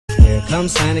here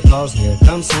comes Santa Claus, here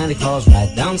comes Santa Claus,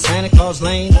 right down Santa Claus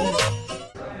Lane.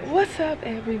 What's up,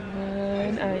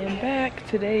 everyone? I am back.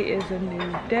 Today is a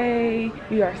new day.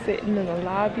 We are sitting in the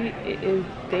lobby. It is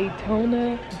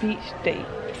Daytona Beach Day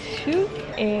 2,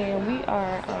 and we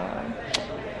are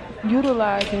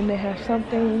utilizing, they have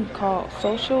something called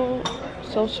social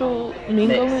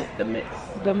mingling.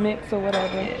 The mix or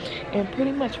whatever, and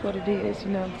pretty much what it is, you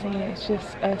know what I'm saying, it's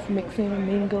just us mixing and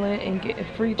mingling and getting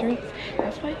free drinks.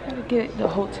 That's why you gotta get the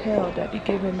hotel that be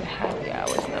giving the happy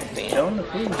hours, you know what I'm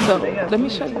saying. So let me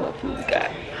show you what food we got.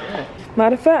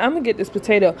 Matter of fact, I'm gonna get this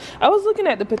potato. I was looking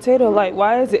at the potato like,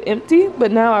 why is it empty?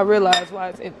 But now I realize why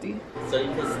it's empty. So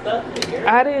you can stuff it here?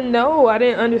 I didn't know, I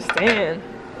didn't understand.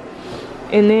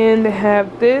 And then they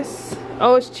have this.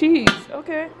 Oh, it's cheese.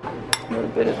 Okay. A little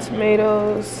bit of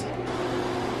tomatoes.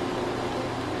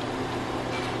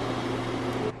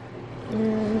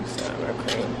 Sour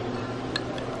cream.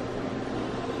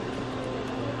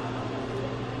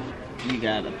 You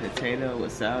got a potato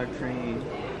with sour cream.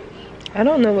 I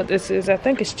don't know what this is. I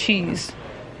think it's cheese.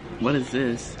 What is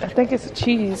this? I think it's a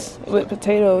cheese with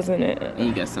potatoes in it. And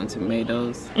you got some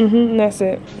tomatoes. That's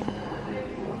it.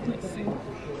 Let's see.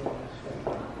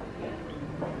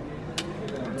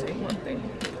 I'll take one thing.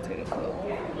 Potato club.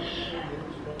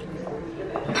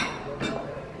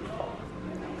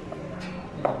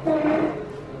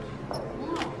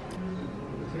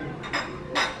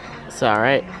 It's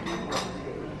alright.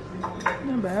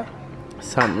 Not bad.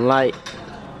 Something light.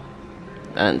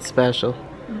 Nothing special.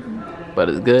 But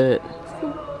it's good.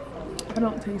 I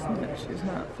don't taste much. It's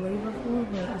not flavorful,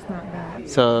 but it's not bad.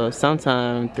 So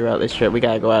sometime throughout this trip we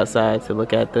gotta go outside to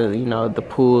look at the, you know, the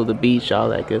pool, the beach, all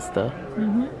that good stuff.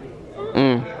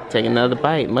 Take another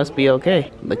bite. Must be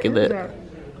okay. Look at that.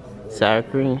 Sour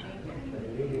cream.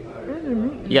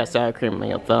 You got sour cream on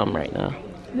your thumb right now.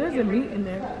 There's a meat in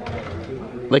there.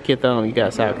 Look at your thumb, you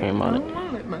got sour cream on it. I don't want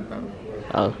to lick my thumb.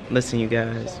 Oh, listen you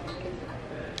guys.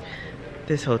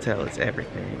 This hotel is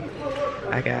everything.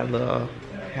 I got a little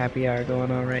happy hour going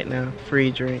on right now.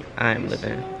 Free drink. I am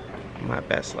living my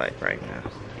best life right now.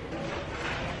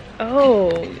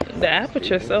 Oh, the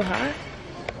aperture's so high.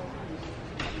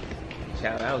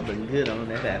 Child, I was looking good on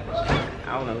that aperture.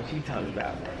 I don't know what you talking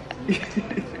about.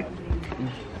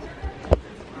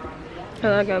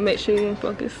 I gotta make sure you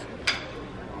focus.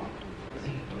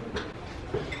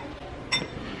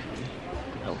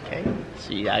 Okay.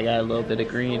 I got a little bit of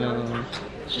green on.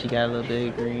 She got a little bit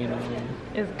of green on.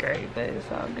 It's great, but it's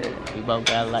all good. We both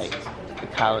got like the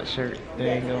collared shirt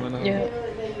thing going on. Yeah.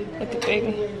 Look at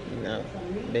baby. You know,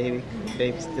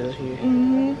 baby's still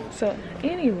here. So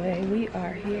anyway, we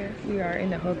are here. We are in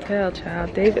the hotel,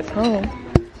 child. David's home.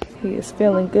 He is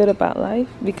feeling good about life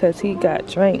because he got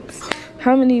drinks.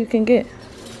 How many you can get?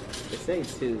 They say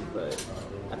 2, but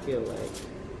I feel like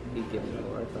he's getting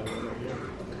more if I want to.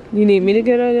 You need me to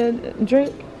get a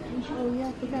drink? Oh yeah,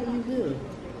 I forgot you do.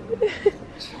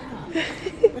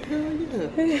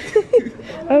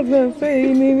 I was gonna say,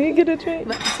 you need me to get a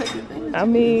drink? I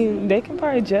mean, they can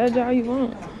probably judge all you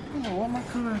want. Where my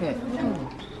card at?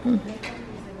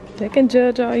 They can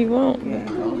judge all you want. Yeah,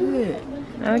 go ahead.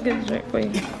 I'll get a drink for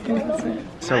you.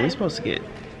 So we're supposed to get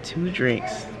 2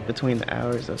 drinks between the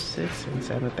hours of 6 and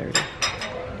 7:30.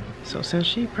 So since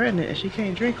she's pregnant and she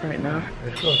can't drink right now,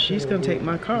 she's gonna take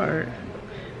my card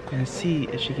and see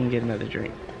if she can get another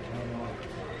drink.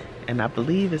 And I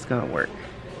believe it's gonna work.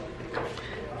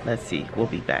 Let's see. We'll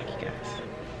be back, you guys.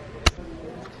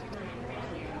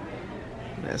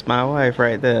 That's my wife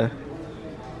right there.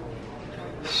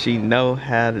 She know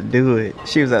how to do it.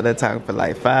 She was out there talking for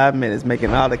like 5 minutes,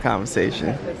 making all the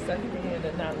conversation.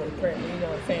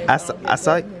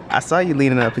 I saw you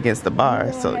leaning up against the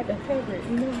bar, so.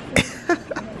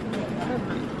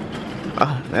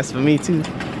 Oh, that's for me too.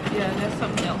 Yeah, that's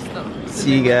something else though.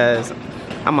 See you guys.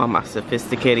 I'm on my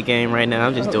sophisticated game right now.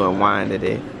 I'm just doing wine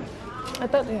today. I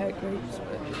thought they had grapes,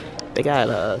 but they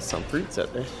got some fruits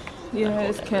up there. yeah,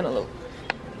 it's cantaloupe.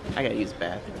 I gotta use the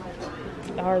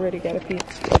bathroom. I already got a piece.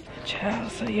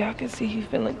 Child, so y'all can see he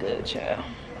feeling good, child.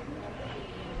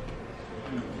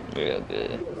 Real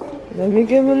good. Let me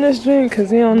give him this drink because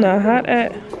he don't know how to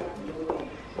act.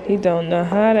 He don't know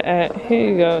how to act. Here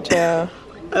you go, child.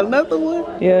 Another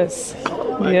one? Yes.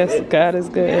 Yes, God is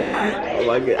good. Oh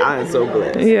my God, I am so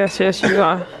blessed. Yes, yes, you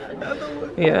are.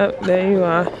 Yep, there you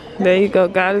are. There you go.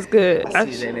 God is good. I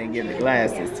see they didn't get the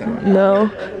glass this time. No,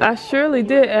 I surely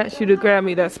did ask you to grab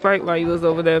me that Sprite while you was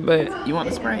over there, but You want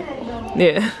the Sprite?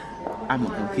 yeah. I'm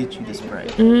gonna go get you the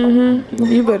Sprite.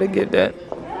 You better get that.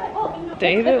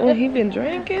 David, when he been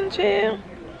drinking, chill.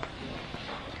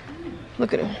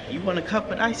 Look at him. You want a cup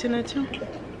with ice in it too?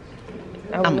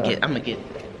 I'm gonna get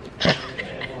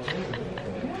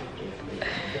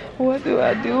What do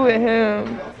I do with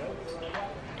him?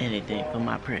 Anything for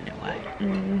my pregnant wife.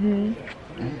 Mm-hmm.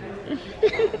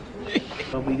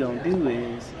 What we gonna do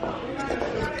is,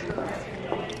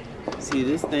 see,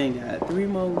 this thing got 3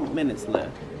 more minutes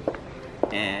left,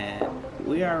 and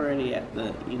we already at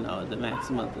the, you know, the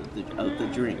maximum of the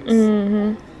drinks.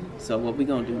 Mm-hmm. So what we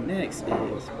gonna do next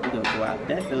is we gonna go out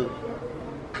that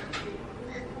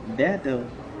door,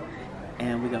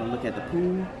 and we're gonna look at the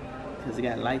pool because it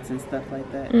got lights and stuff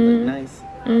like that. It look nice.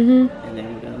 Mm-hmm. And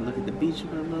then we're gonna look at the beach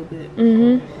for a little bit.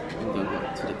 Mm-hmm. And we're gonna go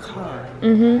to the car.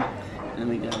 Mm-hmm. And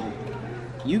we gonna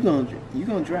you gonna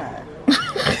drive.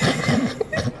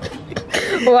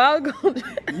 Well, I'll go.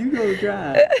 You gonna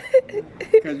drive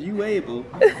because you able,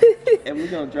 and we're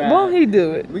gonna drive. Won't he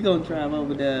do it? We're gonna drive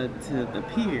over there to the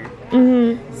pier.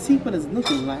 Mm-hmm. See what it's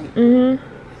looking like. Mm-hmm.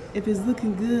 If it's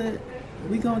looking good,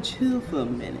 we gonna chill for a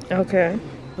minute. Okay.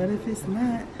 But if it's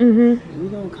not, Mm-hmm. we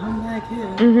gonna come back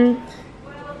here. Mm-hmm.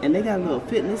 And they got a little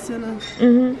fitness center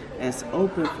Mm-hmm. that's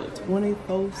open for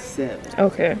 24/7.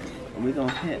 Okay. And we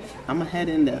gonna I'm gonna head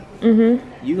in there. Mm-hmm.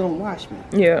 You gonna watch me,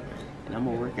 Yeah. and I'm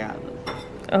gonna work out a little bit.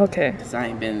 Okay. Cause I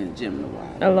ain't been in the gym in a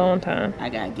while. A long time. I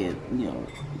gotta get, you know,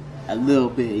 a little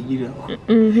bit, you know,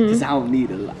 Mm-hmm. cause I don't need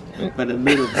a lot, but a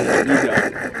little bit, you know.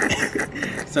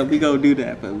 So we gonna do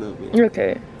that for a little bit,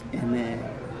 Okay. and then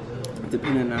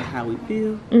depending on how we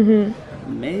feel, Mm-hmm.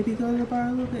 maybe go to the bar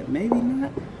a little bit, maybe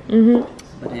not, Mm-hmm.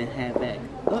 but then head back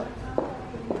up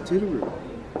to the room.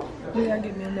 We gotta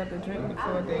get me another drink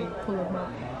before they pull them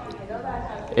out.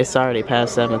 It's already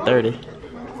past 7:30.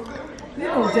 You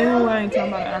know damn well I ain't talking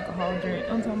about an alcohol drink.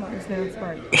 I'm talking about this damn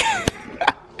Sprite.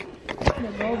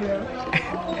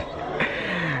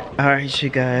 Alright, you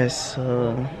guys,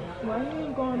 so Why you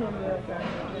ain't going over there, guys?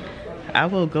 I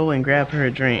will go and grab her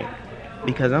a drink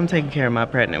because I'm taking care of my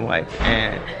pregnant wife,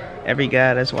 and every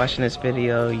guy that's watching this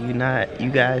video, you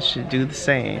guys should do the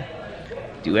same.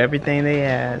 Do everything they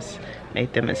ask,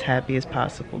 make them as happy as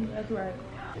possible. That's right.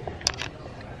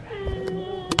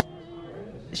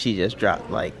 She just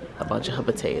dropped like a bunch of her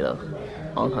potato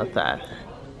on her thigh.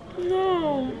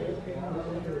 No.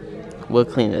 We'll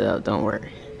clean it up, don't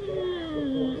worry.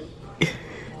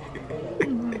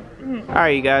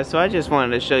 Alright, you guys, so I just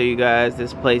wanted to show you guys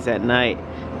this place at night.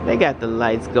 They got the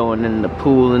lights going in the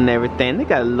pool and everything. They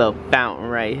got a little fountain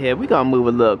right here. We're gonna move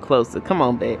a little closer. Come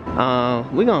on, babe.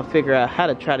 We're gonna figure out how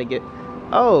to try to get...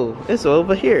 Oh, it's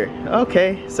over here.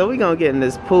 Okay, so we're gonna get in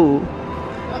this pool.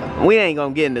 We ain't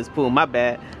gonna get in this pool, my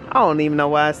bad. I don't even know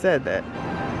why I said that.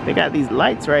 They got these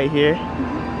lights right here.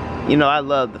 You know, I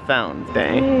love the fountain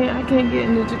thing. Man, I can't get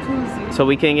in the jacuzzi. So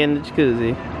we can't get in the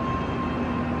jacuzzi.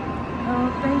 I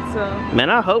don't think so. Man,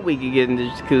 I hope we could get in the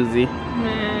jacuzzi.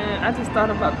 Man, I just thought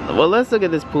about the... Well, let's look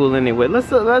at this pool anyway.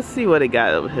 Let's see what it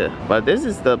got over here. But this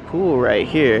is the pool right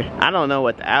here. I don't know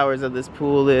what the hours of this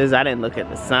pool is. I didn't look at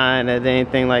the sign or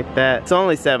anything like that. It's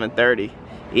only 7:30,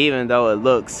 even though it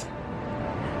looks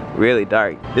really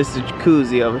dark. This is the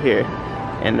jacuzzi over here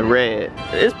in the red.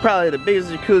 It's probably the biggest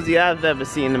jacuzzi I've ever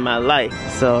seen in my life.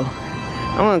 So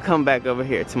I'm gonna come back over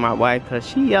here to my wife because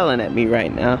she yelling at me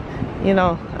right now. You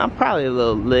know, I'm probably a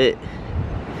little lit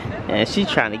and she's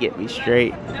trying to get me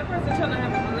straight. That person trying to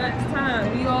have a relaxed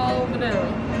time. We all over there.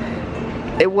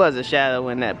 It was a shadow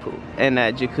in that pool, in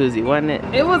that jacuzzi, wasn't it?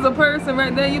 It was a person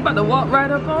right there. You about to walk right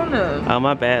up on them. Oh,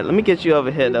 my bad. Let me get you over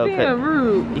here though. Being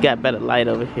rude. You got better light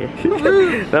over here.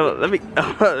 No, let me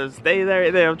stay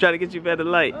right there. I'm trying to get you better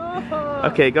light.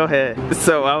 Okay, go ahead.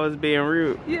 So I was being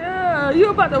rude. Yeah, you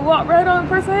about to walk right on the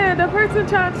person's head. That person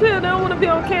trying to chill. They don't want to be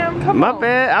on camera. Come on. My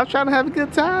bad. I'm trying to have a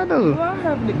good time though. Well, I'm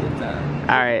having a good time.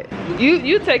 All right.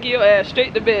 You take your ass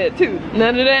straight to bed too.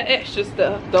 None of that extra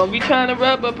stuff. Don't be trying to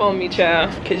rub up on me,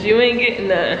 child, cause you ain't getting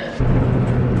none.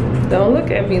 Don't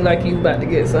look at me like you about to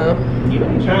get some. You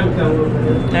ain't trying to come over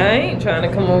here. I ain't trying to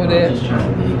come over there. I'm just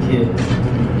trying to be a kid.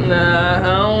 Nah, I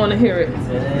don't want to hear it.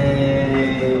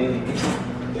 Hey.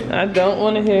 I don't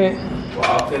want to hear it.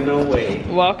 Walking away.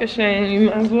 Walk of shame. You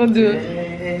might as well do it.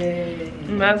 Hey.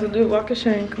 You might as well do it. Walk of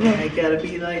shame. Come on. I gotta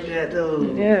be like that though.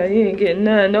 Yeah, you ain't getting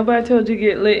none. Nobody told you to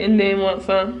get lit and then want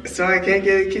some. So I can't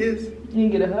get a kiss? You can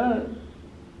get a hug.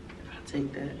 I'll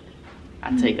take that.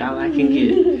 I take all I can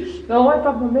get. Don't wipe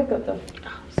off my makeup though.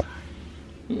 Oh, sorry.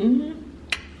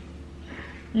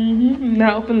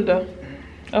 Now open the door.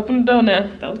 Open the door now.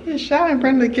 Don't get shy in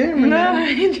front of the camera. No, now. I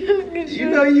ain't trying to get shy. You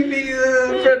know you be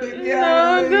in front of the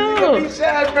camera. No, You gonna be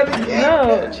shy in front of the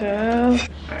camera. No, child.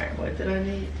 Alright, what did I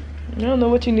need? I don't know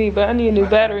what you need, but I need a new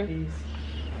battery.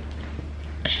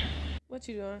 What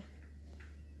you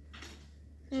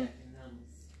doing?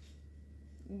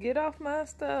 Get off my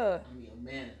stuff. I'm your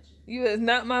manager. You is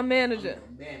not my manager.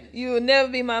 Manager. You will never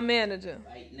be my manager.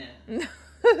 Right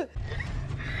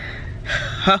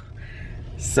now.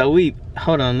 So we,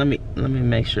 hold on, let me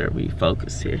make sure we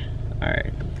focus here. All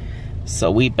right. So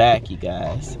we back, you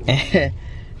guys.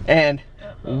 And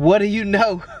what do you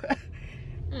know?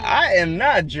 I am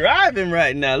not driving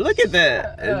right now. Look at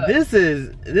that. This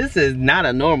is not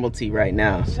a normalcy right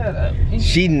now. Shut up.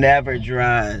 She never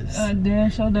drives. Damn,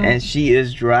 show them. And she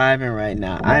is driving right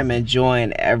now. I am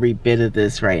enjoying every bit of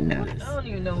this right now. I don't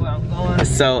even know where I'm going.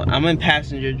 So I'm in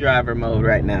passenger driver mode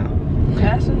right now.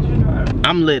 Passenger driver.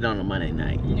 I'm lit on a Monday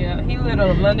night. Yeah, he lit on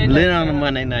a Monday night. Lit on a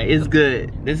Monday night. It's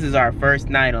good. This is our first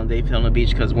night on Daytona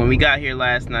Beach because when we got here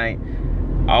last night,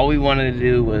 all we wanted to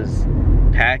do was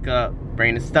pack up,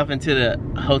 bring the stuff into the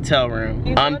hotel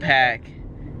room, unpack,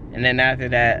 and then after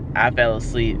that, I fell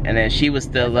asleep, and then she was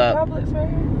still up,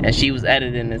 and she was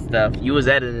editing and stuff. You was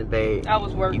editing, babe. I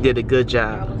was working. You did a good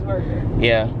job. I was working.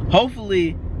 Yeah.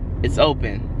 Hopefully, it's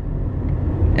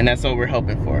open, and that's what we're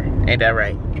hoping for. Ain't that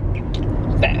right?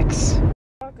 Facts. What are you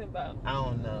talking about? I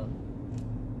don't know.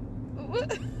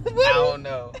 What? I don't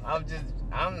know.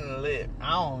 I'm lit.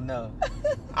 I don't know.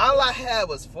 All I had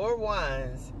was 4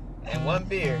 wines and 1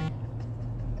 beer.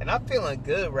 And I'm feeling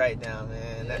good right now,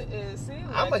 man.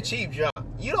 I'm a cheap drunk.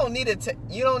 You don't need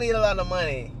a lot of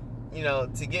money, you know,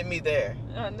 to get me there.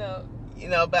 I know. You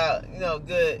know, about, you know,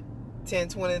 good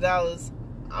 $10, $20.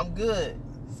 I'm good.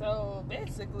 So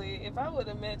basically, if I would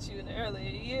have met you in the earlier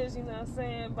years, you know what I'm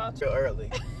saying, about Real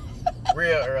early.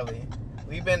 Real early.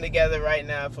 We've been together right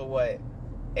now for what,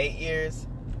 8 years?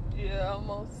 Yeah,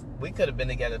 almost. We could have been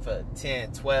together for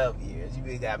 10, 12 years. You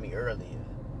really got me earlier.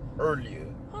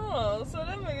 Oh, so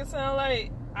that make it sound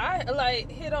like I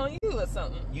like hit on you or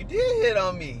something. You did hit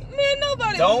on me. Man,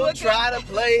 nobody Don't try to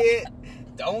play it.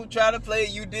 Don't try to play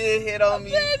it. You did hit on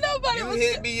me. Man, nobody was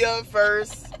hit me up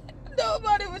first.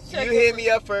 Nobody was checking. You hit me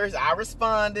up first. I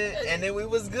responded, and then we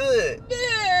was good.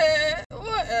 Yeah,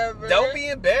 whatever. Don't be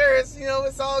embarrassed. You know,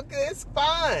 it's all good. It's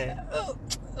fine. Ugh.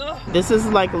 This is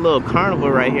like a little carnival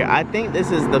right here. I think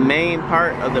this is the main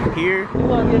part of the pier. You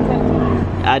want to get a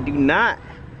tattoo? I do not.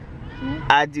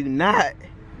 I do not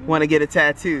want to get a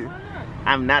tattoo. Why not?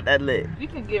 I'm not that lit. You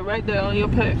can get right there on your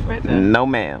pet, right there. No,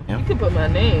 ma'am. You can put my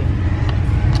name.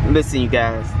 Listen, you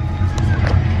guys.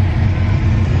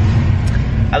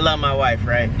 I love my wife,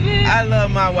 right? Yeah. I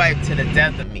love my wife to the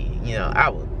death of me. You know, I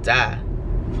will die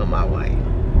for my wife.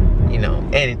 You know,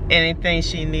 anything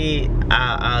she need,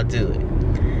 I'll do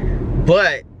it.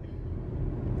 But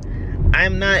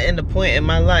I'm not in the point in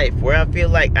my life where I feel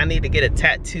like I need to get a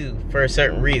tattoo for a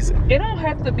certain reason. It don't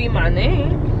have to be my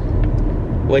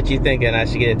name. What you thinking I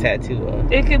should get a tattoo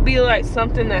of? It could be like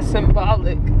something that's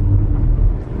symbolic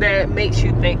that makes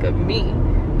you think of me,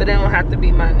 but it don't have to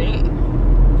be my name.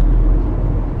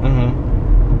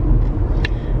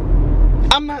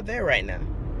 I'm not there right now.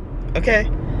 Okay?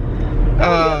 Don't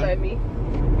yell at me.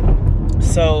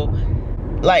 So,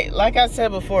 like I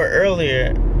said before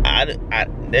earlier,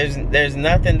 there's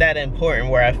nothing that important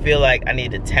where I feel like I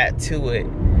need to tattoo it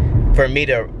for me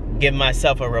to give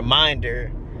myself a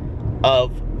reminder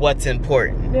of what's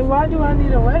important. Then why do I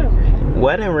need a wedding ring?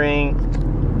 Wedding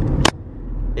ring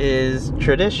is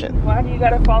tradition. Why do you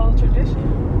gotta follow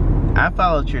tradition? I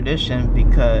follow tradition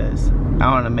because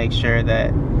I want to make sure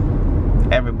that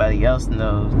everybody else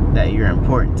knows that you're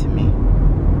important to me.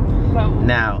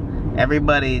 Now,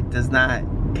 everybody does not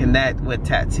connect with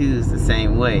tattoos the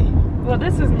same way. Well,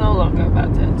 this is no longer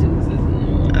about tattoos,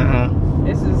 isn't it?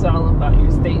 This is all about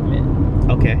your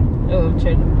statement. Okay. Of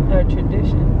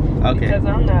tradition. Okay. Because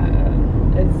I'm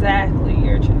not exactly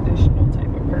your traditional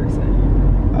type of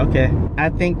person. Okay. I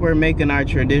think we're making our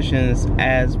traditions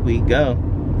as we go.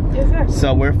 Exactly.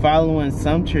 So we're following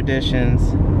some traditions.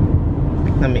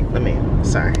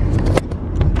 Sorry.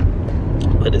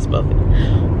 Put this buffet.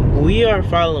 We are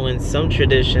following some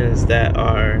traditions that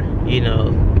are, you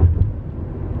know,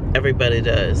 everybody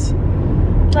does.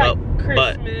 Like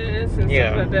Christmas and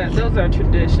stuff like that. Those are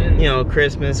traditions. You know,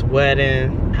 Christmas,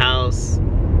 wedding, house.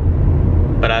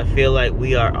 But I feel like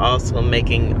we are also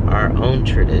making our own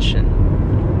tradition.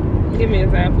 Give me an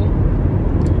example.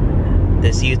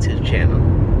 This YouTube channel.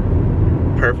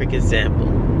 Perfect example.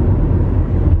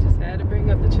 Just had to bring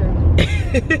up the channel.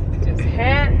 Just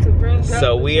had to bring up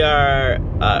So we are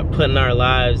putting our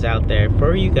lives out there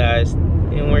for you guys,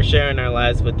 and we're sharing our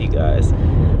lives with you guys.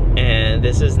 And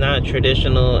this is not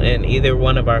traditional in either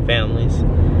one of our families,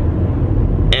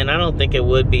 and I don't think it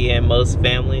would be in most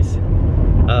families,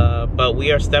 but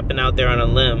we are stepping out there on a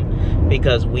limb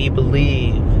because we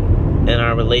believe in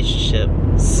our relationship.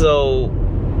 So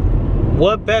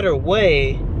what better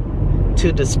way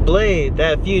to display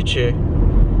that future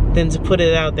than to put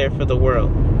it out there for the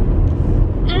world.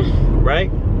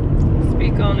 Right?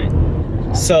 Speak on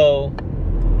it. So,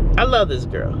 I love this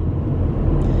girl.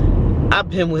 I've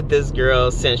been with this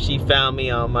girl since she found me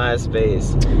on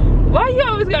MySpace. Why you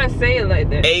always gotta say it like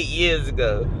that? 8 years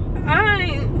ago.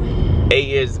 8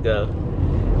 years ago.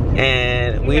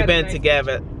 And we've been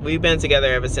together. We've been together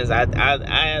ever since. I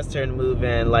asked her to move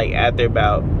in like after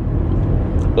about,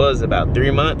 what was it, about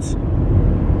 3 months?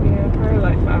 Yeah, probably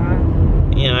like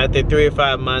 5. You know, after 3 or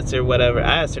 5 months or whatever,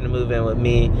 I asked her to move in with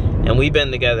me, and we've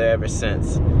been together ever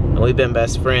since. And we've been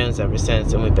best friends ever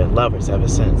since, and we've been lovers ever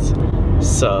since.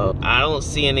 So I don't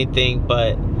see anything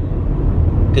but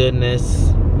goodness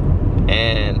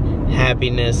and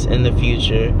happiness in the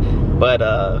future. But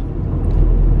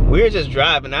we're just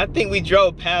driving. I think we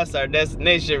drove past our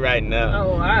destination right now.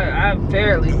 Oh, I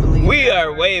barely believe we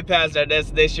are way past our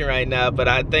destination right now, but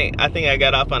I think I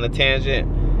got off on a tangent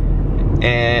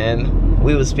and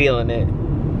we was feeling it.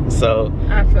 So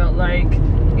I felt like,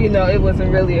 you know, it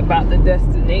wasn't really about the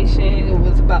destination, it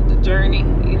was about the journey,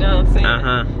 you know what I'm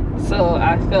saying? So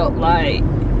I felt like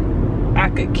I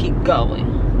could keep going.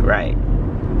 Right.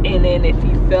 And then if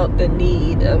you felt the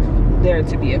need of there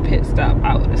to be a pit stop,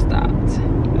 I would have stopped.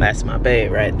 That's my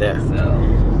babe right there.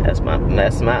 So that's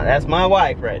my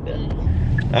wife right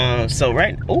there. So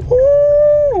right,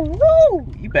 ooh,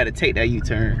 you better take that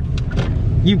U-turn.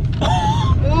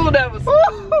 Ooh, that was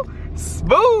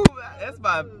smooth.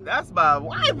 That's my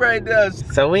wife right there.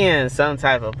 So we in some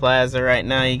type of plaza right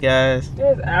now, you guys.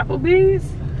 There's Applebee's.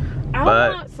 I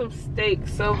want some steak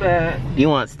so bad. You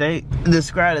want steak?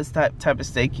 Describe this type of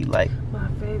steak you like. My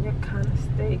favorite kind of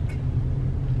steak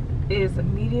is a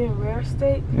medium rare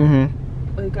steak.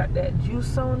 But it got that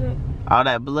juice on it. All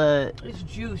that blood? It's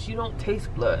juice. You don't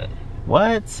taste blood.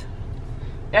 What?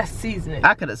 That's seasoning.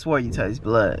 I could have swore you taste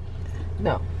blood.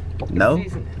 No. No? It's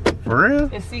seasoning. For real?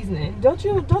 It's seasoning. Don't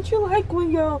you like when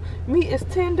your meat is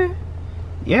tender?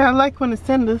 Yeah, I like when it's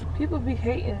tender. People be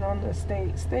hating on the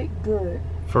steak. Steak good.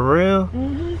 For real?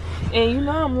 And you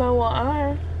know I'm low on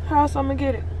iron. How else I'm gonna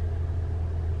get it?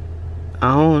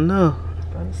 I don't know.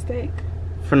 From the steak.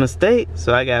 From the steak?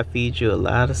 So I gotta feed you a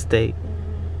lot of steak.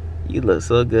 You look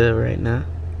so good right now.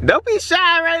 Don't be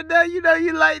shy right now. You know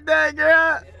you like that, girl.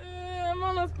 Yeah, I'm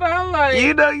on the spotlight.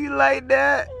 You know you like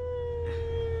that.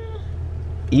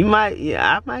 You might,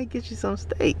 yeah, I might get you some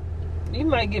steak. You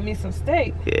might get me some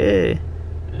steak. Yeah.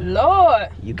 Lord.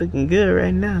 You looking good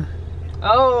right now.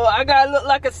 Oh, I gotta look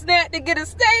like a snack to get a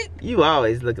steak? You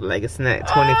always looking like a snack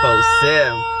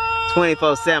 24/7.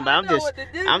 24/7, but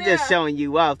I'm just showing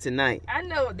you off tonight. I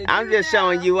know what to do. I'm just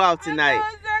showing you off tonight.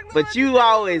 Exactly, but you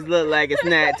always look like a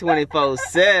snack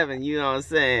 24/7, you know what I'm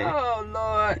saying? Oh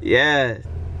Lord. Yeah.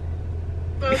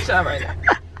 I'm shy right now.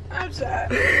 I'm shy.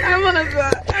 I'm on a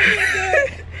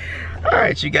shy.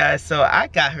 Alright, you guys, so I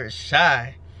got her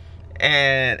shy.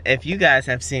 And if you guys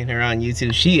have seen her on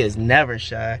YouTube, she is never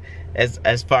shy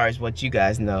as far as what you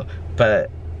guys know.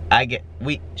 But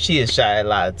she is shy a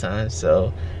lot of times,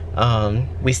 so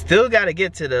we still gotta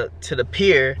get to the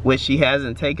pier, which she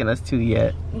hasn't taken us to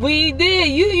yet. We did.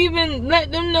 You even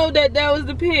let them know that was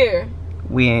the pier.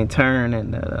 We ain't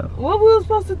turning though. What we were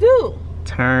supposed to do?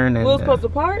 Turning. We were supposed to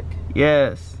park?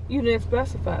 Yes. You didn't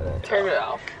specify that. Turn it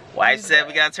off. Wife said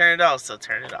we gotta turn it off, so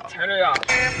turn it off. Turn it off.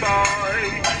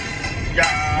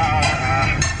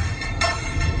 Yeah.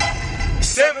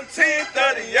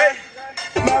 1738.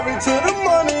 Married to the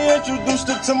money, introduced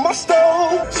her to my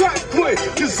stove. Try quick,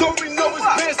 cause all we know is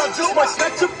bands. I just might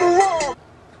snatch a Ferrari.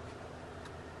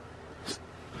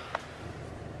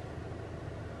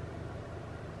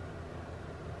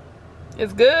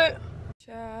 It's good.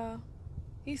 Child.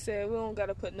 He said we don't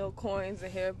gotta put no coins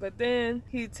in here, but then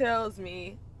he tells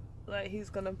me like he's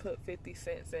gonna put 50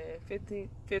 cents in.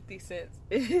 50 cents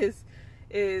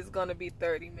is gonna be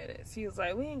 30 minutes. He was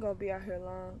like, we ain't gonna be out here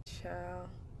long. Child.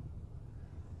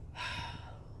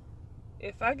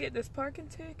 If I get this parking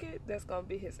ticket, that's gonna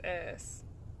be his ass.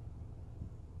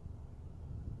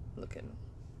 Look at him.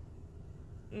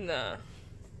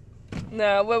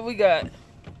 Nah, what we got?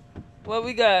 What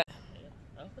we got?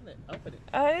 Open it.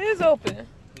 It is open.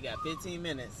 We got 15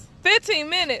 minutes. 15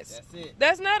 minutes? That's it.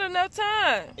 That's not enough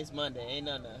time. It's Monday, ain't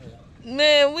nothing out here.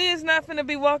 Man, we is not finna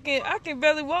be walking. I can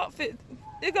barely walk.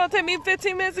 It's gonna take me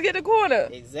 15 minutes to get the corner.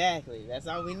 Exactly. That's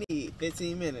all we need.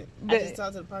 15 minutes. I just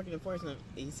talked to the parking enforcement.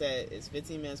 He said it's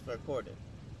 15 minutes for a quarter.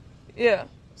 Yeah.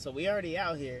 So we already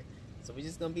out here. So we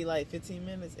just gonna be like 15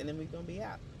 minutes and then we gonna be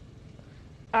out.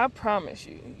 I promise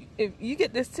you, if you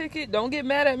get this ticket, don't get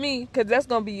mad at me, because that's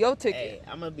going to be your ticket. Hey,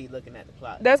 I'm going to be looking at the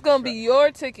clock. That's going to be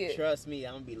your ticket. Trust me,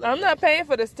 I'm going to be looking I'm not paying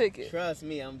for this ticket. Trust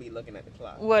me, I'm going to be looking at the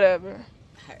clock. Whatever.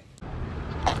 Hey.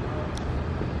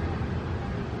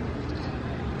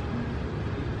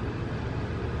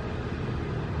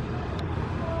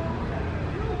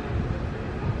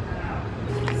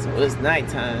 So it's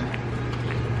nighttime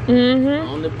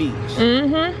on the beach.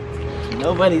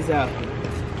 Nobody's out here.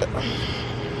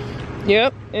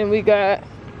 Yep, and we got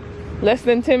less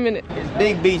than 10 minutes. It's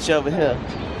big beach over here.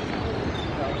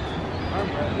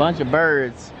 Bunch of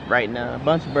birds right now.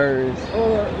 Bunch of birds.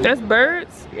 That's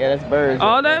birds? Yeah, that's birds.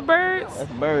 All that birds?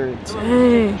 That's birds.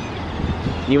 Dang.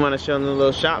 You want to show them the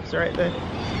little shops right there?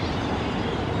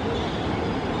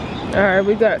 Alright,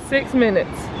 we got 6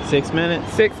 minutes. 6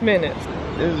 minutes? 6 minutes.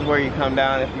 This is where you come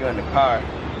down if you're in the car.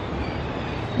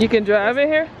 You can drive in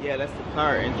here? Yeah, that's the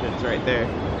car entrance right there.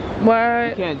 Why?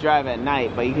 You can't drive at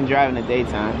night, but you can drive in the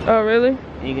daytime. Oh, really?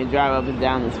 And you can drive up and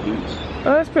down this beach.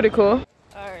 Oh, that's pretty cool.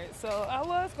 Alright, so I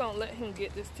was gonna let him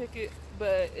get this ticket,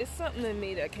 but it's something in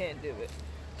me that can't do it.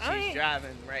 She's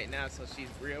driving right now, so she's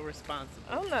real responsible.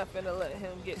 I'm not finna let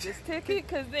him get this ticket,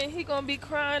 because then he gonna be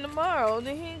crying tomorrow, and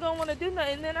then he ain't gonna want to do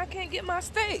nothing, and then I can't get my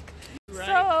steak. Right.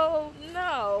 So,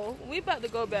 no, we about to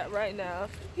go back right now.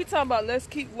 He talking about let's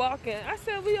keep walking. I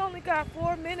said we only got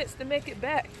 4 minutes to make it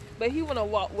back, but he wanna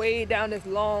walk way down this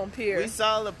long pier. We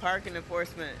saw the parking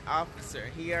enforcement officer.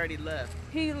 He already left.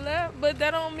 He left, but that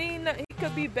don't mean that he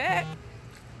could be back.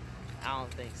 I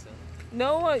don't think so.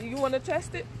 No, you wanna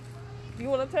test it? You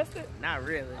want to test it? Not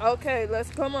really. Okay,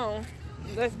 come on.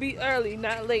 Let's be early,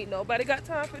 not late. Nobody got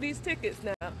time for these tickets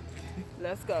now.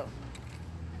 Let's go.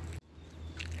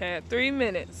 Had 3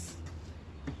 minutes.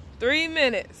 3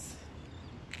 minutes.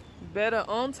 Better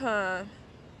on time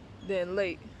than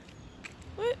late.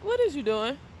 What is you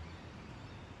doing?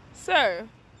 Sir,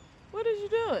 what is you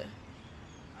doing?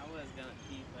 I was going to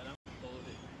pee, but I'm going to hold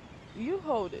it. You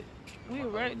hold it. We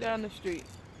right down the street.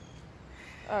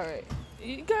 All right.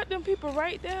 You got them people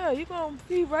right there. You gonna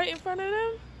be right in front of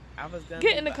them? I was gonna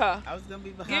get in the car. I was gonna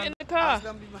be behind. Get in the car. I was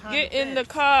gonna be behind. Get in the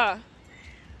car.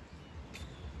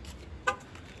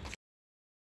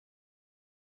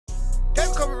 Gave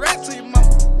a couple racks to